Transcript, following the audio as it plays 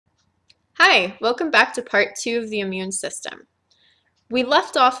Hi, welcome back to part 2 of the immune system. We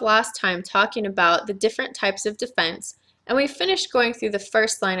left off last time talking about the different types of defense, and we finished going through the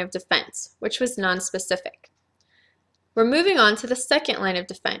first line of defense, which was nonspecific. We're moving on to the second line of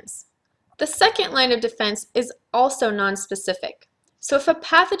defense. The second line of defense is also nonspecific. So if a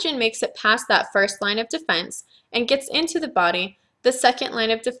pathogen makes it past that first line of defense and gets into the body, the second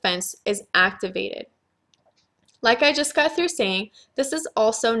line of defense is activated. Like I just got through saying, this is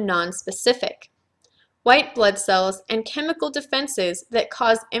also nonspecific. White blood cells and chemical defenses that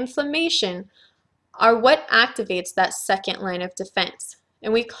cause inflammation are what activates that second line of defense.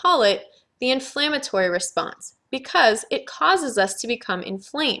 And we call it the inflammatory response because it causes us to become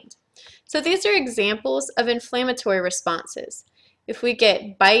inflamed. So these are examples of inflammatory responses. If we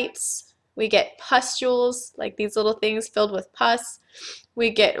get bites, we get pustules, like these little things filled with pus.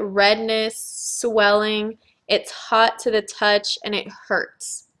 We get redness, swelling. It's hot to the touch and it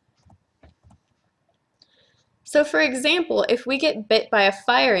hurts. So for example, if we get bit by a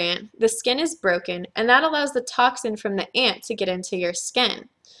fire ant, the skin is broken and that allows the toxin from the ant to get into your skin.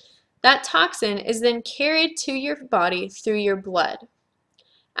 That toxin is then carried to your body through your blood.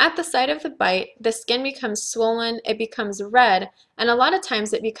 At the site of the bite, the skin becomes swollen, it becomes red, and a lot of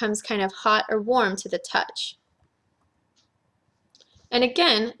times it becomes kind of hot or warm to the touch. And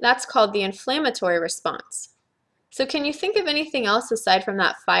again, that's called the inflammatory response. So can you think of anything else aside from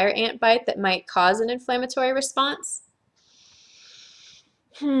that fire ant bite that might cause an inflammatory response?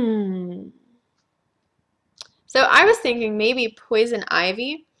 So I was thinking maybe poison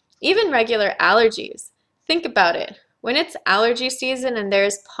ivy, even regular allergies. Think about it. When it's allergy season and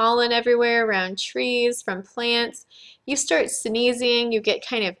there's pollen everywhere around trees, from plants, you start sneezing, you get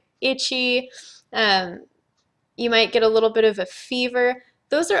kind of itchy, you might get a little bit of a fever.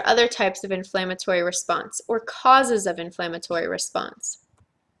 Those are other types of inflammatory response or causes of inflammatory response.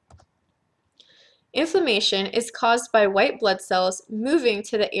 Inflammation is caused by white blood cells moving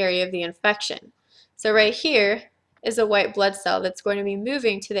to the area of the infection. So right here is a white blood cell that's going to be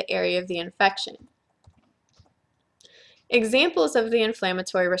moving to the area of the infection. Examples of the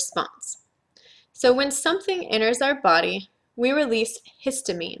inflammatory response. So when something enters our body, we release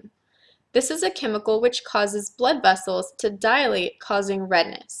histamine. This is a chemical which causes blood vessels to dilate, causing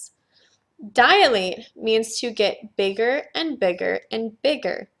redness. Dilate means to get bigger and bigger and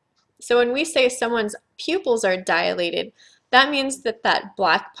bigger. So when we say someone's pupils are dilated, that means that that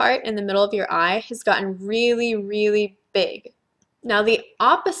black part in the middle of your eye has gotten really, really big. Now the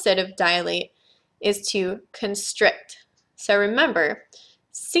opposite of dilate is to constrict. So remember,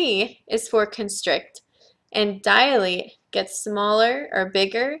 C is for constrict, and dilate gets smaller or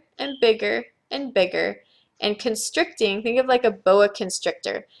bigger and bigger and bigger, and constricting, think of like a boa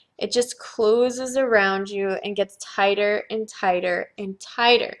constrictor. It just closes around you and gets tighter and tighter and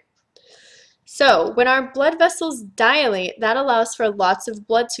tighter. So when our blood vessels dilate, that allows for lots of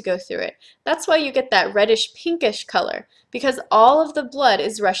blood to go through it. That's why you get that reddish pinkish color, because all of the blood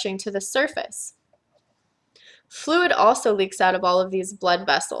is rushing to the surface. Fluid also leaks out of all of these blood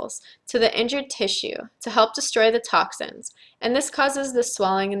vessels to the injured tissue to help destroy the toxins, and this causes the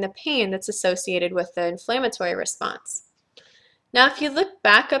swelling and the pain that's associated with the inflammatory response. Now if you look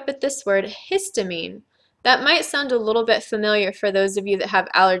back up at this word histamine, that might sound a little bit familiar for those of you that have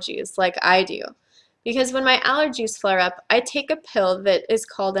allergies like I do, because when my allergies flare up, I take a pill that is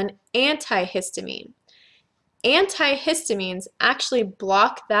called an antihistamine. Antihistamines actually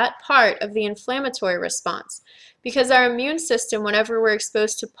block that part of the inflammatory response because our immune system, whenever we're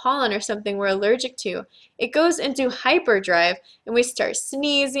exposed to pollen or something we're allergic to, it goes into hyperdrive and we start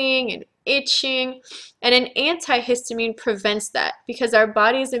sneezing and itching, and an antihistamine prevents that because our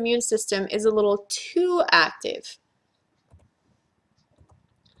body's immune system is a little too active.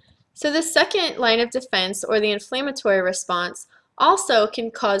 So the second line of defense, or the inflammatory response, also can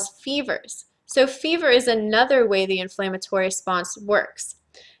cause fevers. So fever is another way the inflammatory response works.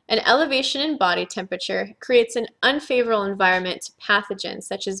 An elevation in body temperature creates an unfavorable environment to pathogens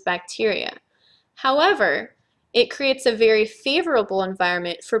such as bacteria. However, it creates a very favorable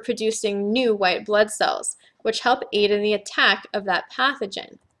environment for producing new white blood cells, which help aid in the attack of that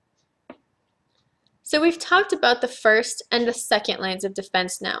pathogen. So we've talked about the first and the second lines of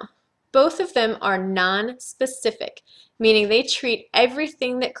defense now. Both of them are non-specific, meaning they treat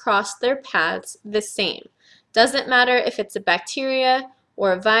everything that crossed their paths the same. Doesn't matter if it's a bacteria,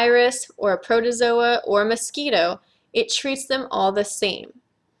 or a virus, or a protozoa, or a mosquito, it treats them all the same.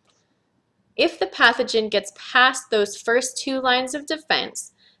 If the pathogen gets past those first two lines of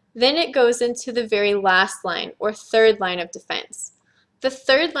defense, then it goes into the very last line, or third line of defense. The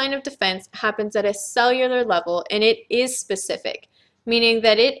third line of defense happens at a cellular level, and it is specific, meaning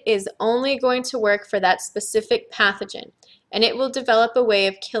that it is only going to work for that specific pathogen, and it will develop a way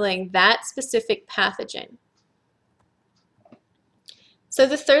of killing that specific pathogen. So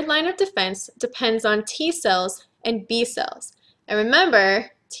the third line of defense depends on T cells and B cells. And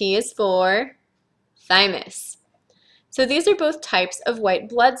remember, T is for thymus. So these are both types of white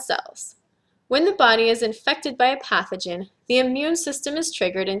blood cells. When the body is infected by a pathogen, the immune system is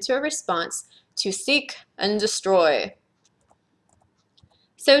triggered into a response to seek and destroy.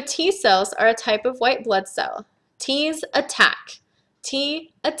 So T cells are a type of white blood cell. T's attack,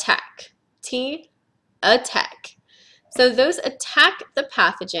 T attack, T attack. So those attack the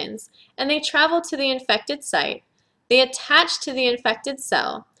pathogens and they travel to the infected site, they attach to the infected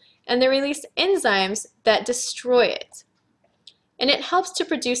cell, and they release enzymes that destroy it. And it helps to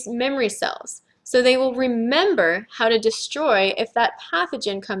produce memory cells, so they will remember how to destroy if that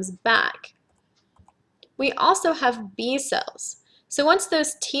pathogen comes back. We also have B cells. So once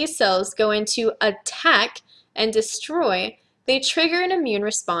those T cells go into attack and destroy, they trigger an immune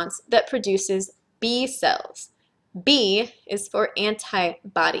response that produces B cells. B is for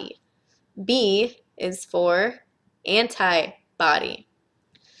antibody. B is for antibody.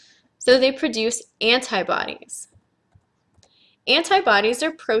 So they produce antibodies. Antibodies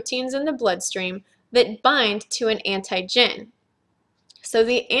are proteins in the bloodstream that bind to an antigen. So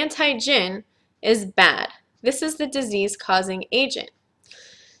the antigen is bad. This is the disease-causing agent.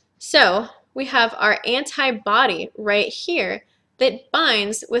 So we have our antibody right here that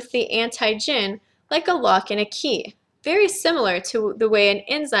binds with the antigen like a lock and a key, very similar to the way an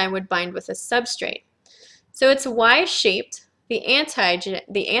enzyme would bind with a substrate. So it's Y-shaped, the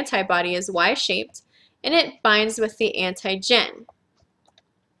antibody is Y-shaped, and it binds with the antigen.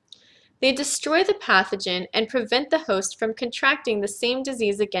 They destroy the pathogen and prevent the host from contracting the same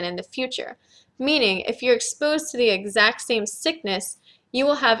disease again in the future, meaning if you're exposed to the exact same sickness, you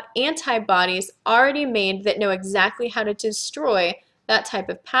will have antibodies already made that know exactly how to destroy that type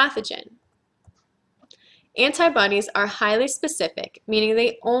of pathogen. Antibodies are highly specific, meaning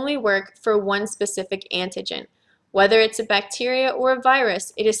they only work for one specific antigen. Whether it's a bacteria or a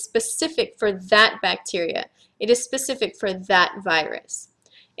virus, it is specific for that bacteria. It is specific for that virus.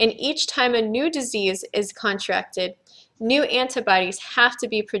 And each time a new disease is contracted, new antibodies have to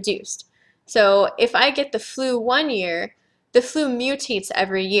be produced. So if I get the flu one year, the flu mutates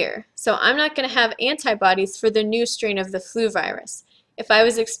every year. So I'm not going to have antibodies for the new strain of the flu virus. If I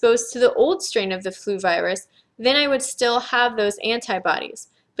was exposed to the old strain of the flu virus, then I would still have those antibodies.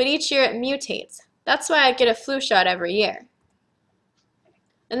 But each year it mutates. That's why I get a flu shot every year.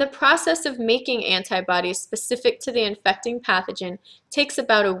 And the process of making antibodies specific to the infecting pathogen takes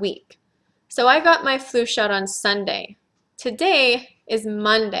about a week. So I got my flu shot on Sunday. Today is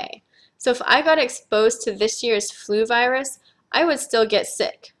Monday. So if I got exposed to this year's flu virus, I would still get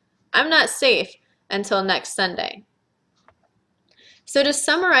sick. I'm not safe until next Sunday. So to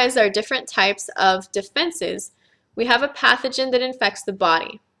summarize our different types of defenses, we have a pathogen that infects the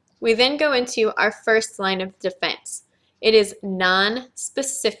body. We then go into our first line of defense. It is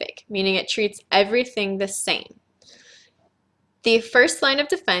non-specific, meaning it treats everything the same. The first line of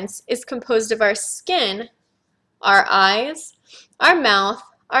defense is composed of our skin, our eyes, our mouth,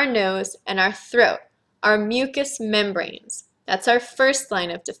 our nose, and our throat, our mucous membranes. That's our first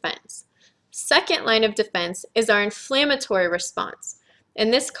line of defense. Second line of defense is our inflammatory response,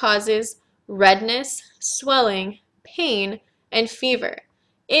 and this causes redness, swelling, pain, and fever.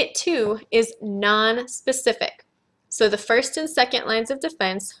 It too is non-specific. So the first and second lines of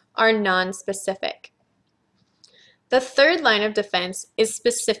defense are non-specific. The third line of defense is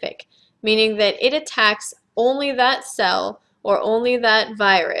specific, meaning that it attacks only that cell or only that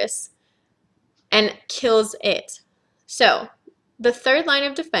virus and kills it. So the third line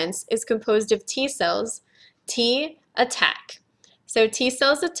of defense is composed of T cells. T attack. So T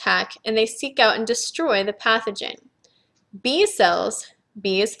cells attack and they seek out and destroy the pathogen. B cells,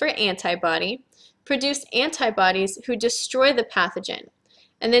 B is for antibody, produce antibodies who destroy the pathogen.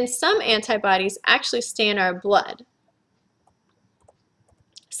 And then some antibodies actually stay in our blood.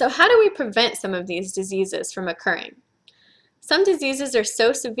 So how do we prevent some of these diseases from occurring? Some diseases are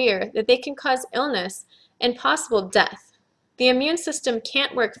so severe that they can cause illness and possible death. The immune system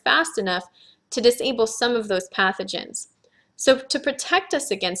can't work fast enough to disable some of those pathogens. So to protect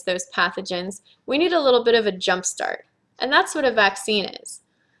us against those pathogens, we need a little bit of a jump start. And that's what a vaccine is.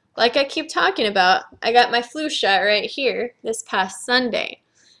 Like I keep talking about, I got my flu shot right here this past Sunday.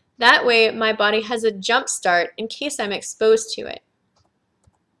 That way my body has a jump start in case I'm exposed to it.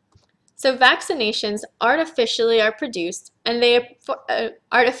 So vaccinations artificially are produced and they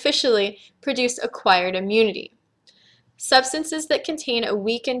artificially produce acquired immunity. Substances that contain a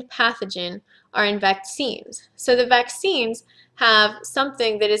weakened pathogen are in vaccines. So the vaccines have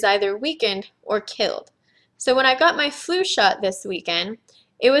something that is either weakened or killed. So when I got my flu shot this weekend,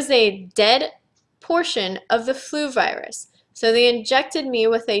 it was a dead portion of the flu virus. So they injected me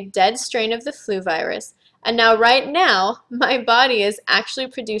with a dead strain of the flu virus, and now right now my body is actually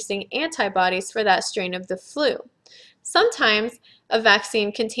producing antibodies for that strain of the flu. Sometimes a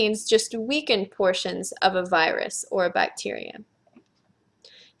vaccine contains just weakened portions of a virus or a bacteria.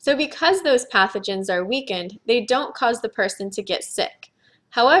 So because those pathogens are weakened, they don't cause the person to get sick.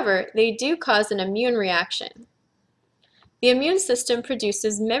 However, they do cause an immune reaction. The immune system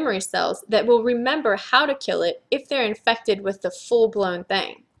produces memory cells that will remember how to kill it if they're infected with the full-blown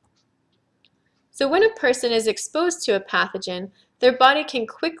thing. So when a person is exposed to a pathogen, their body can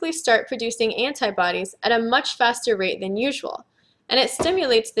quickly start producing antibodies at a much faster rate than usual, and it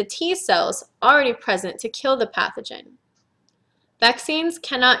stimulates the T cells already present to kill the pathogen. Vaccines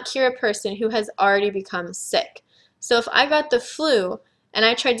cannot cure a person who has already become sick. So if I got the flu and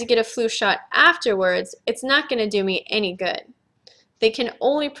I tried to get a flu shot afterwards, it's not going to do me any good. They can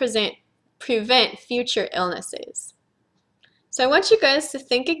only prevent future illnesses. So I want you guys to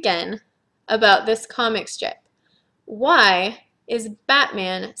think again about this comic strip. Why is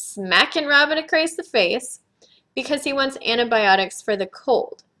Batman smacking Robin across the face? Because he wants antibiotics for the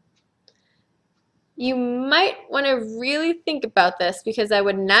cold. You might want to really think about this, because I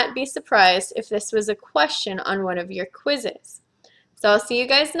would not be surprised if this was a question on one of your quizzes. So I'll see you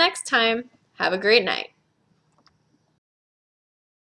guys next time. Have a great night.